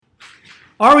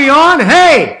Are we on?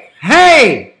 Hey!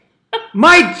 Hey!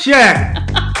 Mic check!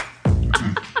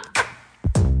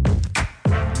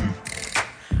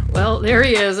 Well, there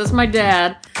he is. That's my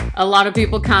dad. A lot of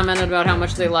people commented about how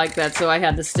much they liked that, so I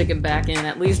had to stick it back in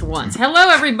at least once. Hello,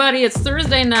 everybody. It's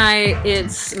Thursday night.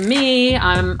 It's me.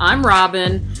 I'm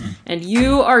Robin, and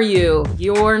you are you.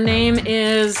 Your name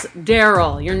is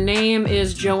Daryl. Your name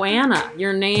is Joanna.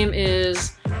 Your name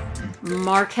is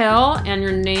Markel, and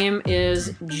your name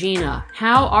is Gina.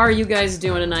 How are you guys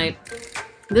doing tonight?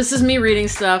 This is me reading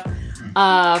stuff.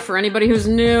 For anybody who's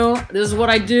new, this is what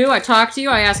I do. I talk to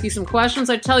you, I ask you some questions,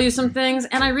 I tell you some things,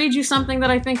 and I read you something that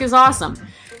I think is awesome.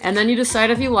 And then you decide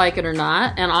if you like it or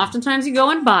not, and oftentimes you go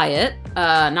and buy it.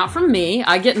 Not from me.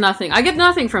 I get nothing. I get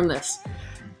nothing from this.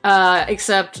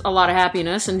 Except a lot of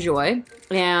happiness and joy.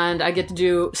 And I get to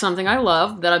do something I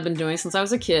love that I've been doing since I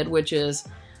was a kid, which is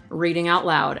reading out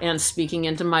loud and speaking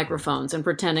into microphones and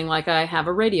pretending like I have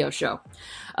a radio show.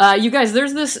 You guys,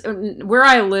 there's this, where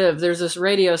I live, there's this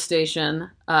radio station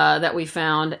that we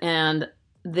found, and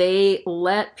they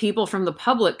let people from the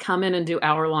public come in and do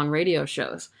hour-long radio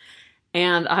shows.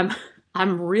 And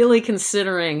I'm really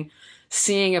considering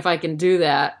seeing if I can do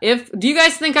that. Do you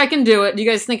guys think I can do it? Do you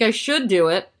guys think I should do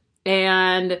it?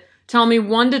 And tell me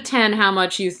 1 to 10 how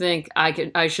much you think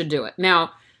I should do it.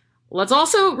 Now, let's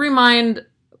also remind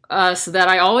us that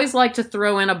I always like to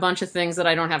throw in a bunch of things that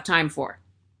I don't have time for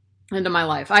into my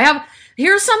life.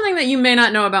 Here's something that you may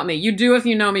not know about me. You do if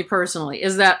you know me personally,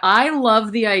 is that I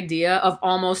love the idea of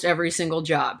almost every single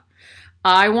job.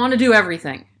 I want to do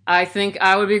everything. I think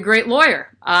I would be a great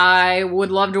lawyer. I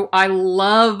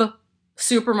love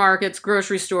supermarkets,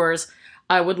 grocery stores.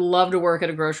 I would love to work at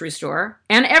a grocery store.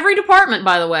 And every department,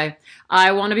 by the way.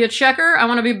 I want to be a checker. I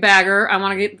want to be a bagger. I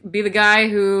want to be the guy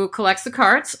who collects the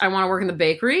carts. I want to work in the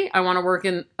bakery. I want to work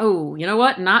in, you know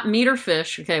what? Not meat or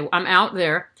fish. Okay, I'm out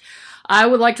there. I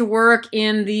would like to work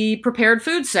in the prepared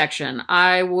food section.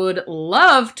 I would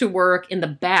love to work in the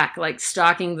back, like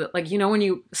stocking when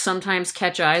you sometimes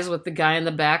catch eyes with the guy in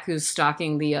the back who's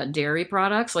stocking the dairy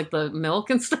products, like the milk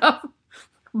and stuff.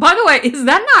 By the way, is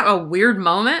that not a weird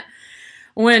moment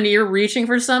when you're reaching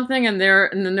for something and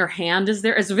then their hand is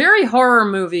there? It's a very horror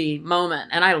movie moment,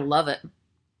 and I love it.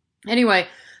 Anyway,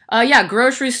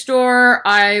 grocery store.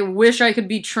 I wish I could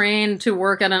be trained to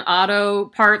work at an auto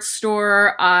parts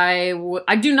store. I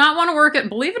do not want to work at,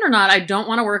 believe it or not, I don't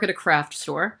want to work at a craft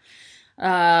store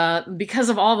because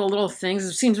of all the little things.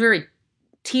 It seems very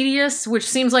tedious, which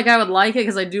seems like I would like it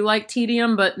because I do like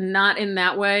tedium, but not in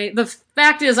that way. The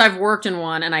fact is I've worked in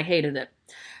one and I hated it.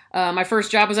 My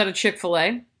first job was at a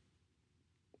Chick-fil-A.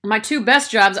 My 2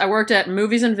 best jobs, I worked at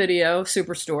Movies and Video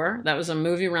Superstore. That was a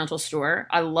movie rental store.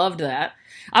 I loved that.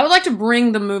 I would like to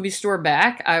bring the movie store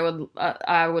back. I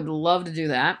would love to do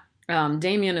that.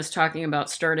 Damien is talking about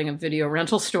starting a video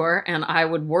rental store, and I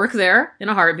would work there in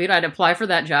a heartbeat. I'd apply for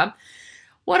that job.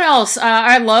 What else?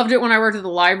 I loved it when I worked at the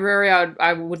library.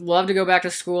 I would love to go back to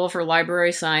school for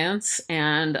library science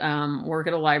and work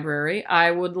at a library.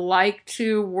 I would like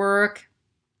to work...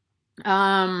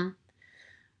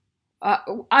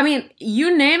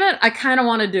 you name it, I kind of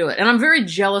want to do it. And I'm very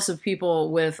jealous of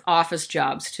people with office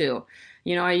jobs, too.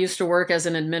 You know, I used to work as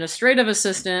an administrative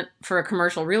assistant for a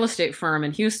commercial real estate firm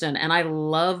in Houston, and I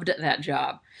loved that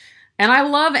job. And I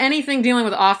love anything dealing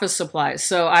with office supplies.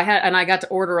 So I got to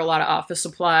order a lot of office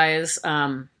supplies,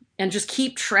 and just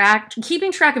keeping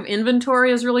track of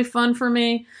inventory is really fun for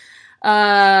me.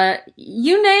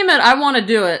 You name it, I want to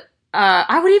do it.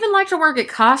 I would even like to work at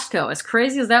Costco. As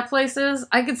crazy as that place is,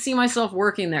 I could see myself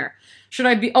working there. Should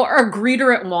I be, or a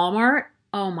greeter at Walmart?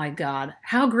 Oh my God.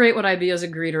 How great would I be as a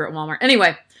greeter at Walmart?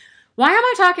 Anyway, why am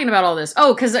I talking about all this?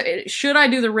 Oh, because should I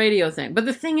do the radio thing? But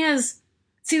the thing is,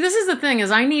 see, this is the thing,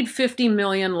 is I need 50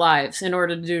 million lives in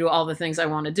order to do all the things I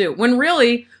want to do. When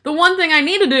really, the one thing I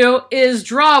need to do is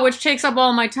draw, which takes up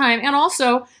all my time, and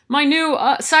also my new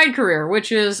side career,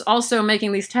 which is also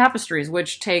making these tapestries,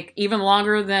 which take even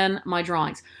longer than my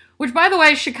drawings. Which, by the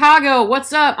way, Chicago,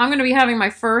 what's up? I'm going to be having my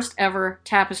first ever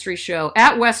tapestry show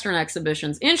at Western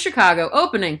Exhibitions in Chicago,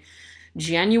 opening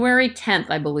January 10th,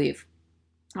 I believe.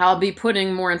 I'll be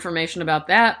putting more information about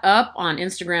that up on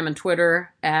Instagram and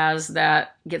Twitter as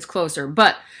that gets closer.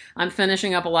 But I'm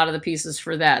finishing up a lot of the pieces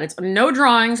for that. It's no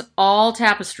drawings, all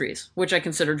tapestries, which I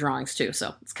consider drawings too,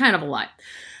 so it's kind of a lie.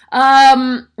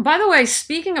 By the way,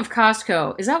 speaking of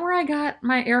Costco, is that where I got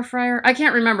my air fryer? I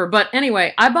can't remember, but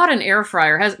anyway, I bought an air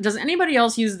fryer. Does anybody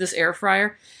else use this air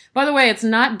fryer? By the way, it's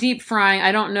not deep frying.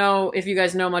 I don't know if you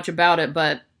guys know much about it,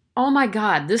 but oh my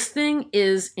God, this thing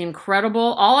is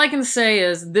incredible. All I can say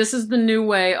is this is the new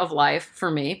way of life for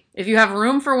me. If you have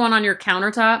room for one on your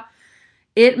countertop,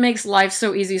 It makes life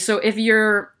so easy. So if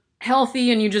you're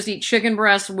healthy and you just eat chicken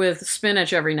breast with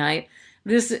spinach every night,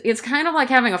 it's kind of like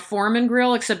having a Foreman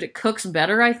grill, except it cooks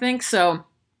better, I think. So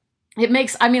it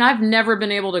makes, I mean, I've never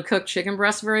been able to cook chicken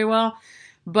breast very well,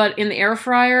 but in the air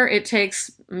fryer, it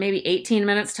takes maybe 18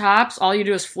 minutes tops. All you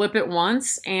do is flip it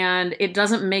once, and it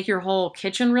doesn't make your whole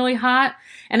kitchen really hot.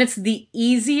 And it's the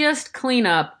easiest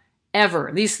cleanup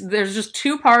ever. There's just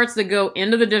two parts that go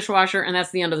into the dishwasher, and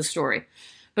that's the end of the story.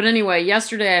 But anyway,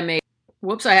 yesterday I made,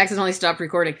 whoops, I accidentally stopped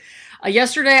recording.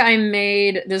 Yesterday I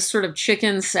made this sort of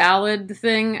chicken salad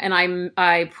thing, and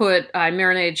I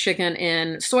marinated chicken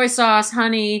in soy sauce,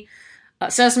 honey,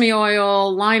 sesame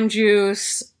oil, lime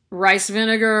juice, rice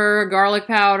vinegar, garlic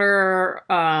powder,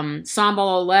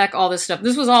 sambal oelek, all this stuff.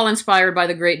 This was all inspired by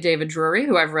the great David Drury,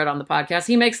 who I've read on the podcast.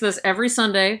 He makes this every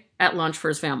Sunday at lunch for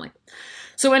his family.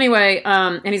 So anyway,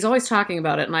 and he's always talking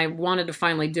about it, and I wanted to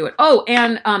finally do it. Oh,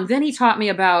 and then he taught me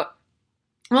about,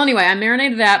 well, anyway, I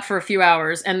marinated that for a few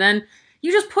hours, and then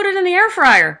you just put it in the air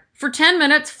fryer for 10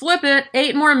 minutes, flip it,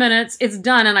 8 more minutes, it's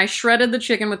done, and I shredded the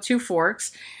chicken with 2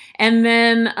 forks. And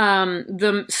then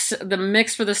the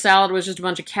mix for the salad was just a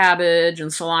bunch of cabbage and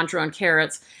cilantro and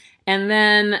carrots. And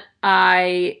then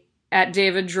at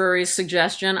David Drury's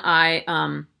suggestion, I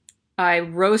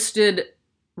roasted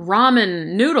ramen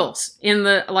noodles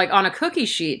on a cookie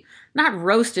sheet. Not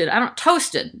roasted,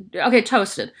 toasted. Okay,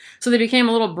 toasted. So they became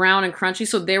a little brown and crunchy,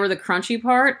 so they were the crunchy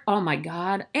part. Oh my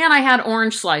God. And I had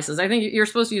orange slices. I think you're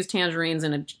supposed to use tangerines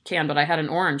in a can, but I had an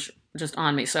orange just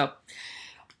on me, so...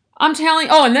 and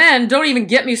then don't even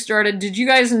get me started. Did you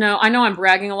guys know, I know I'm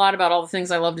bragging a lot about all the things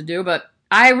I love to do, but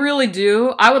I really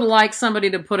do. I would like somebody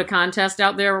to put a contest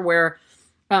out there where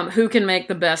who can make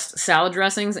the best salad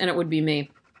dressings, and it would be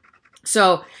me.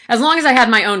 So as long as I had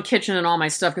my own kitchen and all my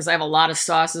stuff, because I have a lot of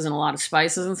sauces and a lot of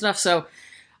spices and stuff. So,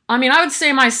 I mean, I would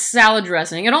say my salad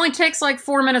dressing, it only takes like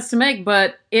 4 minutes to make,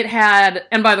 but it had,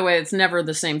 and by the way, it's never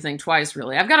the same thing twice,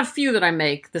 really. I've got a few that I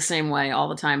make the same way all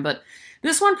the time, but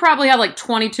this one probably had like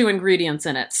 22 ingredients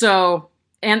in it. So,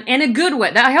 and in a good way.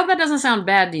 I hope that doesn't sound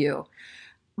bad to you.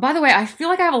 By the way, I feel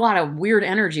like I have a lot of weird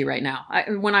energy right now.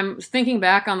 When I'm thinking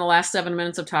back on the last 7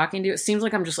 minutes of talking to you, it seems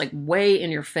like I'm just like way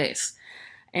in your face.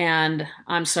 And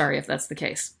I'm sorry if that's the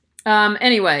case.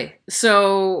 Anyway,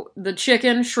 so the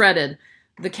chicken shredded,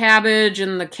 the cabbage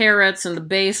and the carrots and the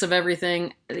base of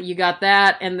everything, you got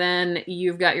that, and then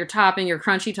you've got your topping, your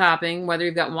crunchy topping, whether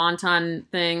you've got wonton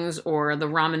things or the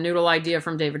ramen noodle idea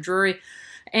from David Drury,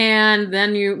 and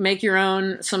then you make your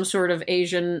own, some sort of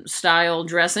Asian style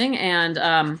dressing, and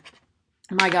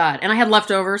my God, and I had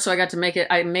leftovers, so I got to make it.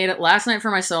 I made it last night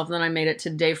for myself, and then I made it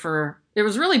today it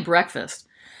was really breakfast.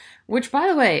 Which, by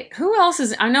the way, who else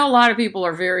I know a lot of people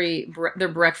are they're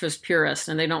breakfast purists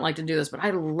and they don't like to do this, but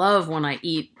I love when I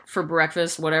eat for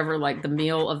breakfast, whatever like the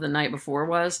meal of the night before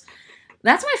was.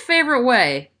 That's my favorite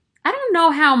way. I don't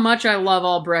know how much I love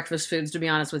all breakfast foods, to be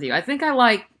honest with you. I think I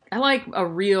like a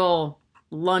real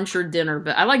lunch or dinner,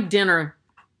 but I like dinner.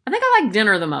 I think I like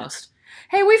dinner the most.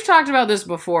 Hey, we've talked about this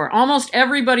before. Almost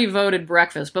everybody voted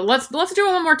breakfast, but let's do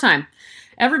it one more time.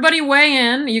 Everybody weigh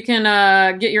in. You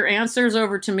can get your answers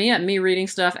over to me at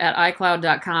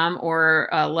mereadingstuff@icloud.com or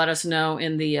let us know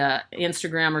in the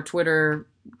Instagram or Twitter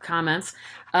comments.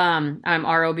 I'm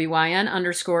ROBYN_ONEIL.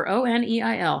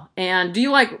 And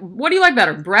what do you like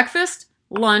better, breakfast,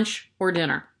 lunch, or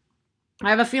dinner?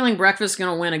 I have a feeling breakfast is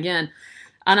going to win again.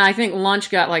 And I think lunch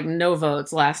got like no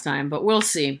votes last time, but we'll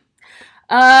see.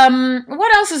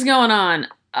 What else is going on?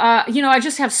 I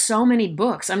just have so many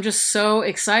books. I'm just so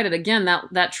excited. Again,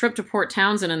 that trip to Port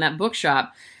Townsend and that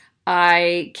bookshop,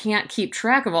 I can't keep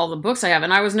track of all the books I have.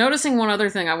 And I was noticing one other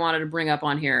thing I wanted to bring up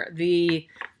on here, the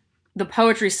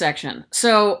poetry section.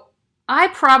 So I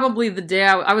probably, the day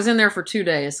I was in there for 2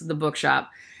 days, the bookshop.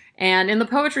 And in the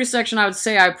poetry section, I would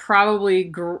say I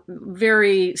probably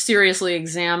very seriously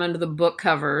examined the book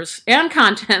covers and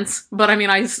contents. But I mean,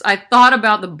 I thought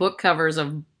about the book covers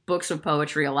of books of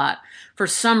poetry a lot. For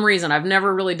some reason, I've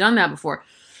never really done that before.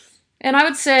 And I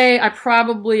would say I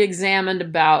probably examined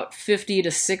about 50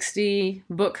 to 60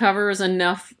 book covers,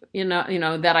 enough,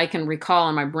 that I can recall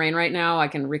in my brain right now. I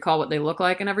can recall what they look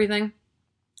like and everything.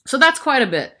 So that's quite a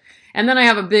bit. And then I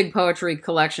have a big poetry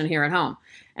collection here at home.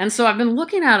 And so I've been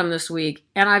looking at them this week,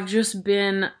 and I'm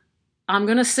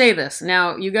going to say this.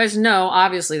 Now, you guys know,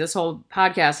 obviously, this whole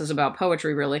podcast is about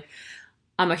poetry, really.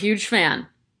 I'm a huge fan.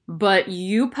 But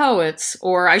you poets,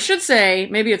 or I should say,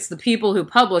 maybe it's the people who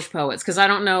publish poets, because I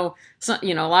don't know,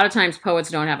 a lot of times poets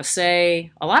don't have a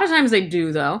say. A lot of times they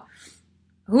do, though.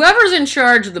 Whoever's in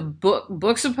charge of the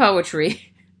books of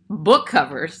poetry, book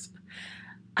covers,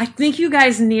 I think you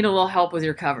guys need a little help with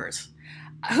your covers.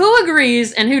 who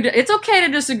agrees and it's okay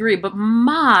to disagree, but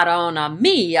Madonna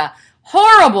mia,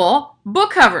 horrible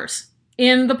book covers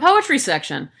in the poetry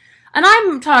section. And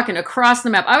I'm talking across the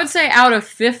map. I would say out of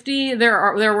 50,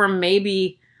 there were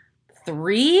maybe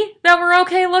 3 that were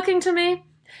okay looking to me.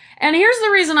 And here's the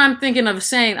reason I'm thinking of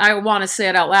saying, I want to say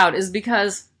it out loud, is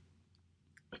because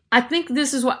I think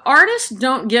this is what artists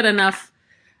don't get enough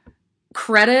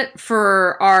credit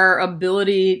for our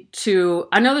ability to,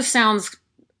 I know this sounds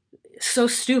so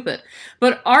stupid,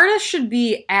 but artists should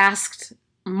be asked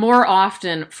more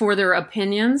often for their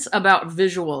opinions about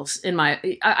visuals.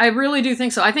 I really do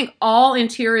think so. I think all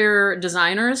interior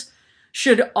designers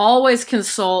should always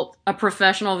consult a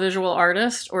professional visual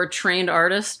artist or a trained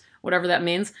artist, whatever that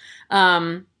means,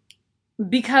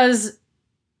 because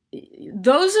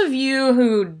those of you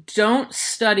who don't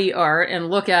study art and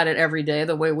look at it every day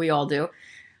the way we all do,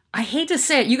 I hate to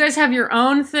say it, you guys have your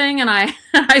own thing and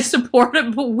I support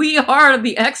it, but we are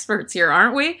the experts here,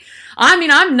 aren't we? I mean,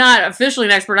 I'm not officially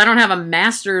an expert. I don't have a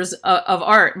master's of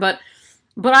art, but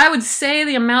I would say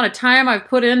the amount of time I've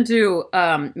put into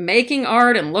making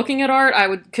art and looking at art, I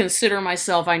would consider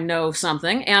myself, I know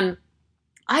something. And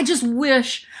I just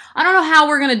wish, I don't know how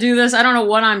we're going to do this. I don't know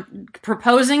what I'm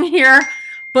proposing here,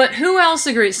 but who else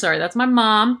agrees? Sorry, that's my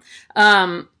mom.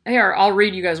 Here, I'll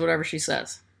read you guys whatever she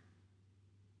says.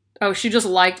 Oh, she just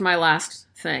liked my last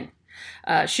thing.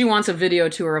 She wants a video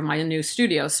tour of my new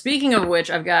studio. Speaking of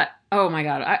which, I've got, oh my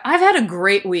God, I've had a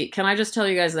great week. Can I just tell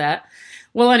you guys that?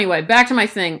 Well, anyway, back to my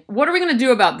thing. What are we going to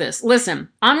do about this? Listen,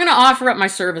 I'm going to offer up my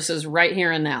services right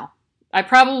here and now. I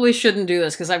probably shouldn't do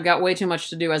this because I've got way too much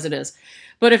to do as it is.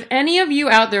 But if any of you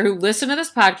out there who listen to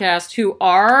this podcast who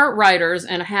are writers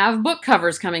and have book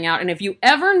covers coming out, and if you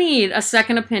ever need a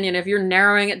second opinion, if you're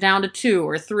narrowing it down to 2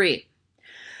 or 3,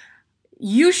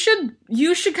 you should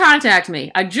contact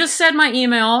me. I just said my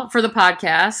email for the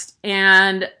podcast,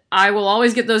 and I will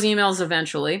always get those emails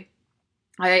eventually.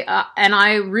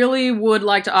 I really would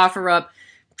like to offer up,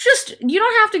 just, you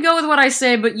don't have to go with what I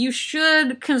say, but you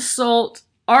should consult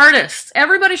artists.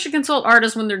 Everybody should consult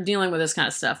artists when they're dealing with this kind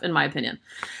of stuff, in my opinion.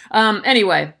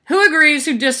 Anyway, who agrees,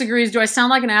 who disagrees? Do I sound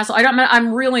like an asshole?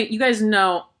 I'm really, you guys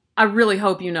know, I really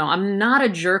hope you know, I'm not a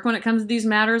jerk when it comes to these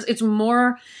matters.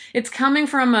 It's coming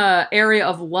from an area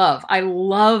of love. I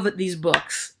love these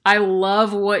books. I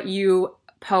love what you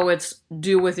poets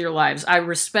do with your lives. I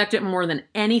respect it more than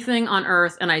anything on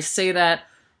earth, and I say that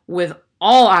with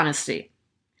all honesty.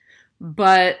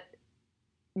 But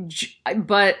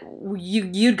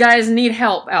you guys need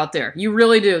help out there. You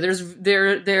really do.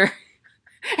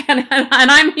 And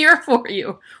I'm here for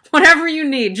you. Whatever you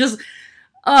need, just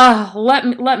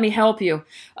let me help you.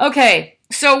 Okay,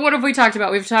 so what have we talked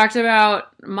about? We've talked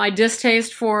about my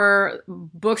distaste for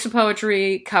books of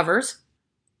poetry covers.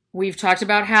 We've talked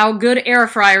about how good air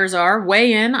fryers are.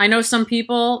 Weigh in. I know some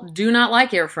people do not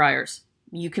like air fryers.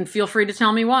 You can feel free to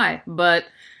tell me why, but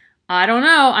I don't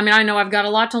know. I mean, I know I've got a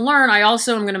lot to learn. I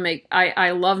also am going to make,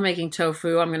 I love making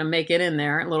tofu. I'm going to make it in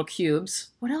there in little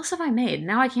cubes. What else have I made?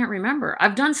 Now I can't remember.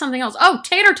 I've done something else. Oh,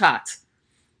 tater tots.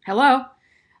 Hello.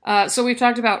 So we've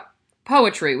talked about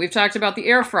poetry. We've talked about the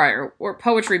air fryer or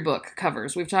poetry book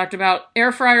covers. We've talked about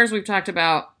air fryers. We've talked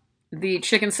about the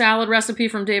chicken salad recipe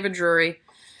from David Drury.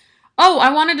 Oh,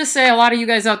 I wanted to say a lot of you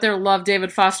guys out there love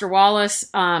David Foster Wallace.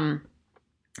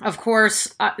 Of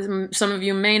course, some of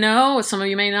you may know, some of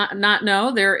you may not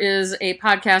know, there is a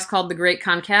podcast called The Great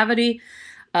Concavity.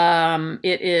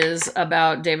 It is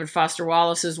about David Foster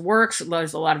Wallace's works.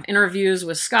 There's a lot of interviews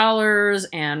with scholars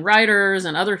and writers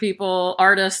and other people,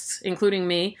 artists, including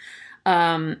me.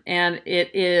 And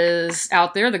it is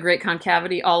out there, The Great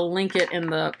Concavity. I'll link it in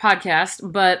the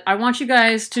podcast. But I want you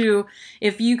guys to,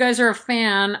 if you guys are a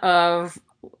fan of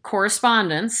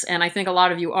correspondence, and I think a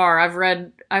lot of you are, I've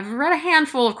read a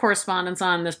handful of correspondence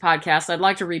on this podcast. I'd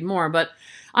like to read more, but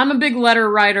I'm a big letter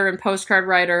writer and postcard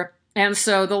writer. And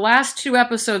so the last 2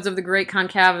 episodes of The Great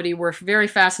Concavity were very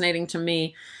fascinating to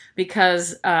me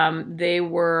because they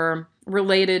were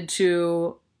related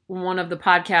to one of the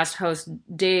podcast hosts,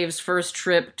 Dave's first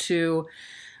trip to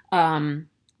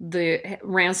the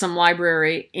Ransom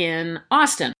Library in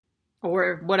Austin,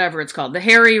 or whatever it's called, the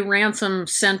Harry Ransom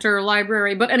Center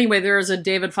Library. But anyway, there is a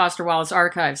David Foster Wallace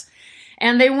archives.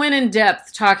 And they went in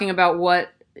depth talking about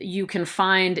what you can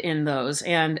find in those.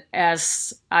 And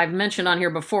as I've mentioned on here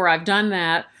before, I've done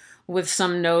that with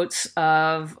some notes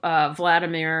of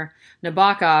Vladimir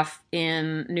Nabokov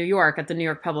in New York at the New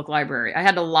York Public Library. I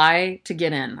had to lie to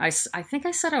get in. I think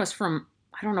I said I was from,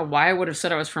 I don't know why I would have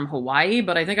said I was from Hawaii,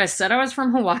 but I think I said I was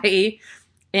from Hawaii.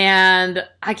 And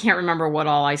I can't remember what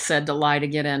all I said to lie to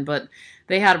get in, but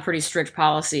they had a pretty strict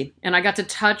policy. And I got to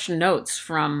touch notes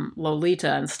from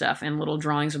Lolita and stuff, and little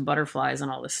drawings of butterflies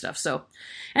and all this stuff. So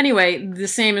anyway, the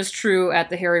same is true at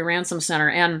the Harry Ransom Center.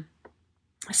 And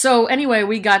so anyway,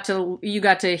 you got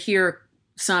to hear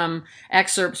some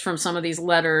excerpts from some of these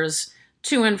letters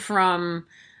to and from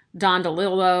Don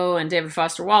DeLillo and David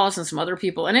Foster Wallace and some other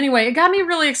people. And anyway, it got me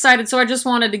really excited, so I just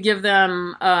wanted to give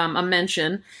them a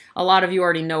mention. A lot of you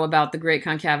already know about the Great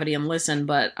Concavity and Listen,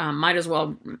 but might as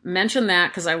well mention that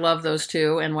because I love those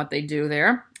two and what they do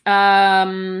there.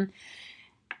 And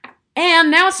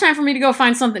now it's time for me to go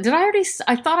find something.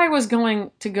 I thought I was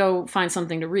going to go find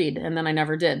something to read, and then I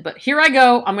never did. But here I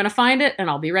go. I'm going to find it, and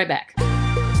I'll be right back.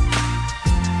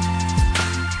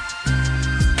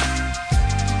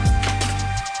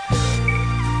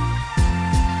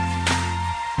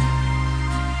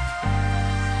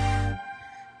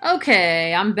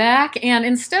 Okay, I'm back, and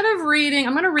instead of reading,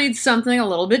 I'm going to read something a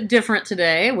little bit different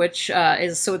today, which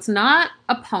it's not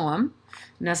a poem,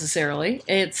 necessarily.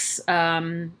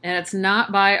 And it's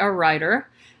not by a writer,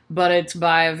 but it's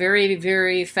by a very,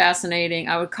 very fascinating,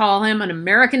 I would call him an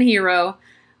American hero,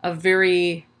 oh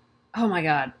my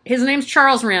God. His name's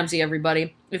Charles Ramsey,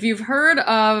 everybody. If you've heard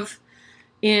of,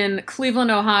 in Cleveland,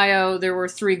 Ohio, there were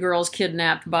 3 girls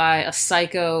kidnapped by a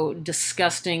psycho,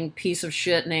 disgusting piece of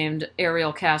shit named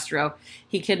Ariel Castro.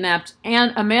 He kidnapped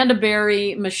Amanda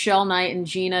Berry, Michelle Knight, and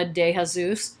Gina De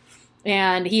Jesus.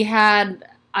 And he had,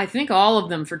 I think, all of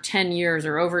them for 10 years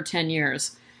or over 10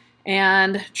 years.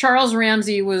 And Charles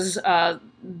Ramsey was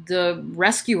the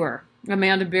rescuer.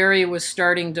 Amanda Berry was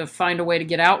starting to find a way to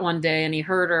get out one day, and he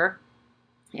heard her.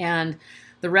 And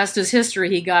the rest is history.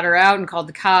 He got her out and called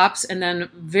the cops, and then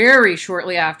very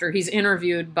shortly after, he's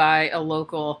interviewed by a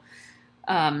local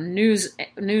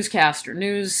newscaster,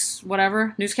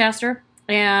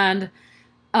 and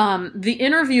the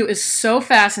interview is so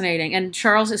fascinating, and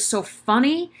Charles is so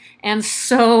funny and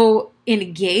so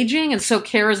engaging and so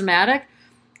charismatic,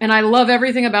 and I love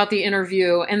everything about the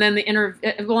interview. And then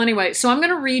anyway, so I'm going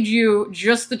to read you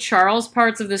just the Charles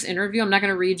parts of this interview. I'm not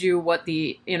going to read you what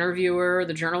the interviewer,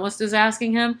 the journalist, is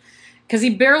asking him, because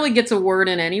he barely gets a word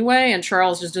in anyway, and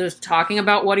Charles is just talking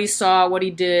about what he saw, what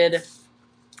he did,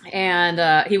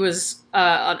 and he was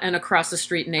an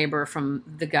across-the-street neighbor from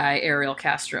the guy, Ariel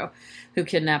Castro, who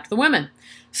kidnapped the women.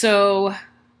 So,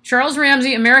 Charles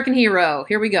Ramsey, American hero.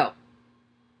 Here we go.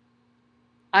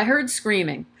 I heard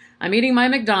screaming. I'm eating my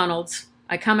McDonald's.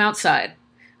 I come outside.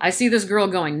 I see this girl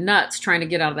going nuts trying to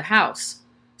get out of the house.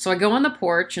 So I go on the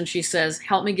porch and she says,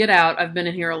 "Help me get out. I've been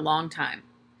in here a long time."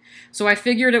 So I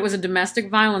figured it was a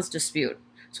domestic violence dispute.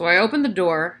 So I open the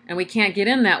door, and we can't get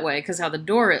in that way because how the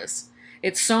door is.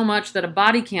 It's so much that a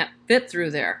body can't fit through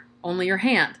there, only your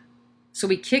hand. So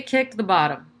we kicked the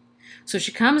bottom. So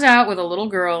she comes out with a little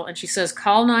girl and she says,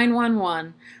 "Call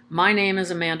 911. My name is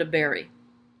Amanda Berry."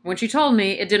 When she told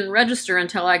me, it didn't register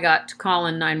until I got to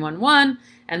calling 911,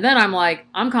 and then I'm like,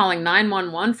 I'm calling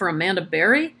 911 for Amanda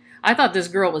Berry? I thought this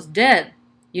girl was dead.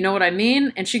 You know what I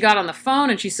mean? And she got on the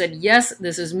phone and she said, "Yes,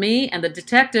 this is me." And the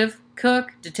Detective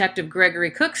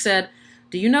Gregory Cook said,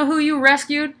 "Do you know who you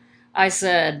rescued?" I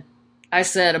said,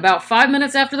 "About 5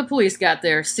 minutes after the police got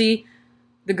there. See,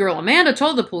 the girl Amanda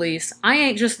told the police, I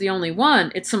ain't just the only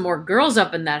one. It's some more girls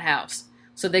up in that house."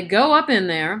 So they go up in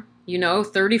there,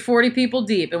 30, 40 people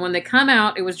deep. And when they come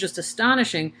out, it was just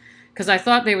astonishing because I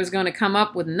thought they was going to come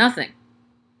up with nothing.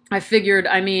 I figured,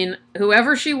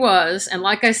 whoever she was, and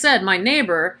like I said, my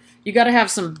neighbor, you got to have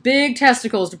some big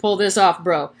testicles to pull this off,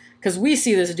 bro, because we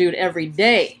see this dude every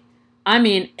day.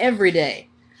 Every day.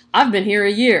 I've been here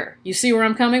a year. You see where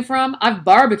I'm coming from? I've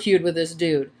barbecued with this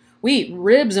dude. We eat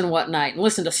ribs and whatnot and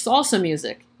listen to salsa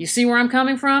music. You see where I'm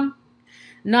coming from?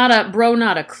 Not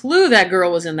a clue that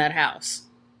girl was in that house.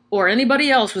 Or anybody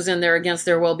else was in there against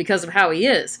their will because of how he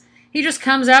is. He just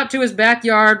comes out to his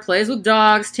backyard, plays with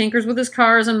dogs, tinkers with his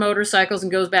cars and motorcycles,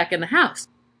 and goes back in the house.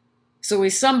 So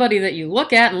he's somebody that you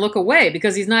look at and look away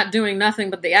because he's not doing nothing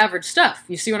but the average stuff.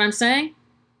 You see what I'm saying?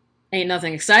 Ain't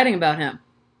nothing exciting about him.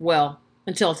 Well,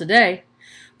 until today.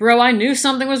 Bro, I knew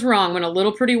something was wrong when a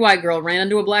little pretty white girl ran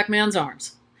into a black man's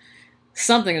arms.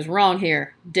 Something is wrong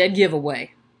here. Dead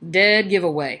giveaway. Dead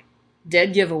giveaway.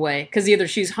 Dead giveaway. Because either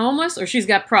she's homeless or she's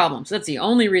got problems. That's the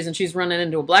only reason she's running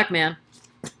into a black man.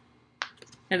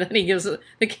 And then he gives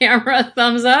the camera a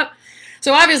thumbs up.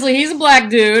 So obviously he's a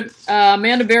black dude.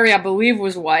 Amanda Berry, I believe,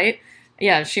 was white.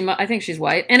 Yeah, I think she's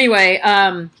white. Anyway,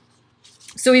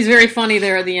 So he's very funny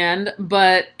there at the end.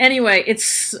 But anyway,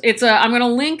 I'm gonna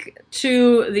link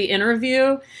to the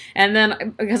interview, and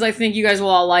then because I think you guys will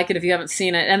all like it if you haven't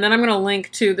seen it, and then I'm gonna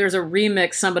link to there's a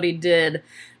remix somebody did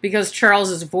because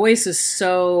Charles's voice is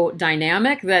so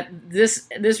dynamic that this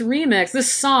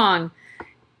song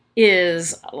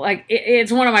is like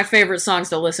it's one of my favorite songs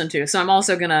to listen to. So I'm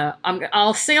also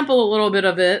I'll sample a little bit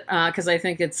of it because I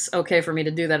think it's okay for me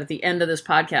to do that at the end of this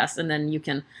podcast, and then you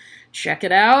can check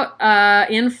it out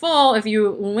in full if you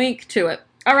link to it.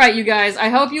 All right, you guys, I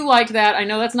hope you liked that. I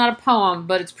know that's not a poem,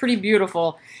 but it's pretty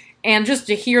beautiful, and just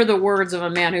to hear the words of a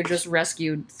man who just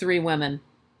rescued 3 women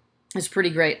is pretty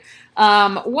great.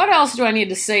 What else do I need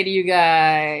to say to you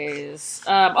guys?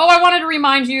 I wanted to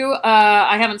remind you,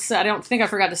 I don't think I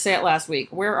forgot to say it last week.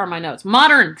 Where are my notes?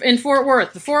 Modern in Fort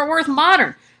Worth. The Fort Worth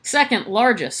Modern, second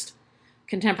largest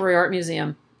contemporary art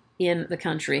museum in the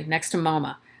country, next to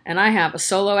MoMA. And I have a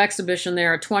solo exhibition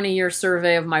there, a 20-year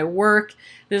survey of my work.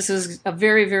 This is a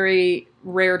very, very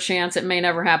rare chance, it may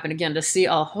never happen again, to see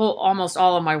almost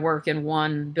all of my work in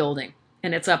one building.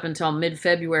 And it's up until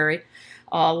mid-February.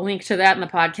 I'll link to that in the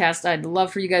podcast. I'd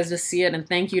love for you guys to see it, and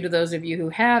thank you to those of you who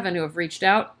have and who have reached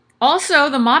out.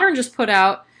 Also, The Modern just put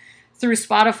out, through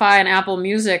Spotify and Apple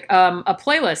Music, a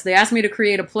playlist. They asked me to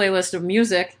create a playlist of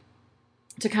music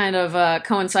to kind of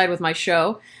coincide with my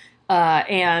show,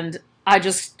 and I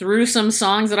just threw some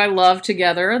songs that I love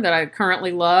together, that I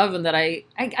currently love, and that I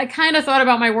kind of thought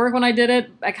about my work when I did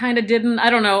it. I kind of didn't. I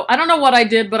don't know what I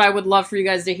did, but I would love for you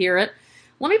guys to hear it.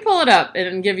 Let me pull it up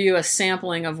and give you a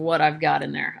sampling of what I've got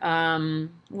in there.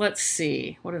 Let's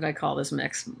see. What did I call this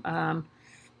mix?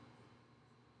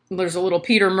 There's a little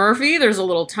Peter Murphy. There's a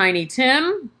little Tiny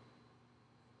Tim.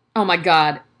 Oh my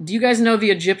God. Do you guys know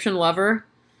The Egyptian Lover?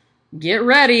 Get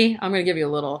ready. I'm going to give you a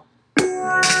little.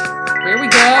 There we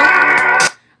go.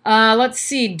 Let's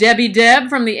see. Debbie Deb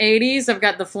from the 80s. I've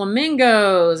got the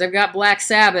Flamingos. I've got Black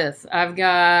Sabbath. I've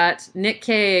got Nick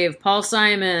Cave, Paul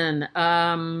Simon.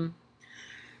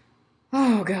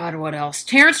 Oh, God, what else?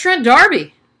 Terrence Trent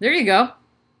D'Arby. There you go.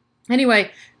 Anyway,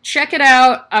 check it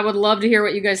out. I would love to hear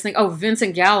what you guys think. Oh,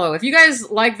 Vincent Gallo. If you guys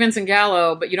like Vincent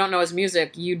Gallo, but you don't know his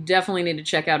music, you definitely need to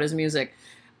check out his music.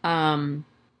 The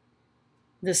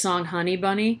song Honey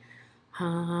Bunny.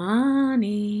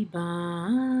 Honey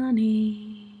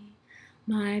Bunny,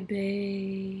 my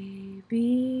baby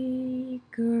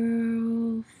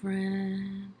girlfriend,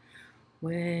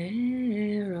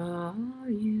 where are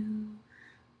you?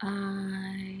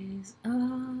 Eyes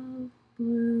of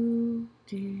blue,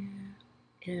 dear,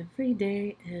 every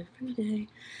day, every day.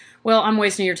 Well, I'm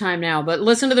wasting your time now, but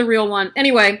listen to the real one.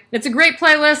 Anyway, it's a great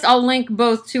playlist. I'll link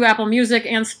both to Apple Music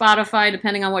and Spotify,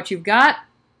 depending on what you've got.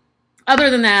 Other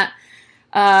than that,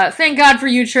 thank God for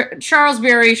you. Charles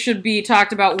Berry should be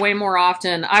talked about way more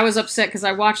often. I was upset because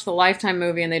I watched the Lifetime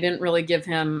movie and they didn't really give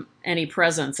him any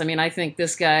presence. I mean, I think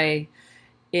this guy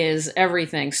is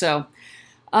everything. So,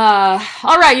 all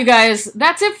right, you guys,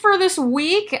 that's it for this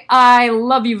week. I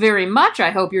love you very much.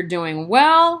 I hope you're doing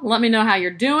well. Let me know how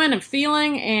you're doing and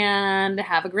feeling, and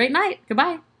have a great night.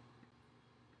 Goodbye.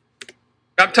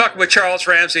 I'm talking with Charles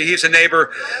Ramsey. He's a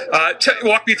neighbor.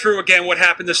 Walk me through again what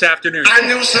happened this afternoon. I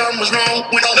knew something was wrong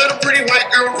when a little pretty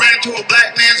white girl ran into a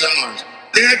black man's arms.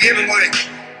 They're giving away.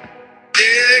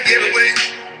 They're giving away.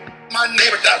 My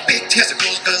neighbor got big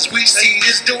testicles because we see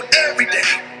this dude every day.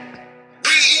 We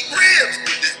eat ribs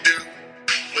with this dude,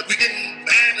 but we didn't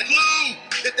find a clue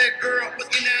that that girl was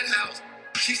in that house.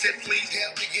 She said, please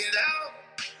help me get out.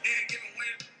 They're giving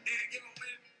away. They're giving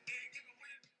away. They're giving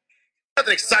away.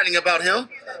 Nothing exciting about him.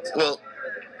 Well,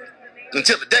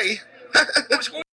 until the day.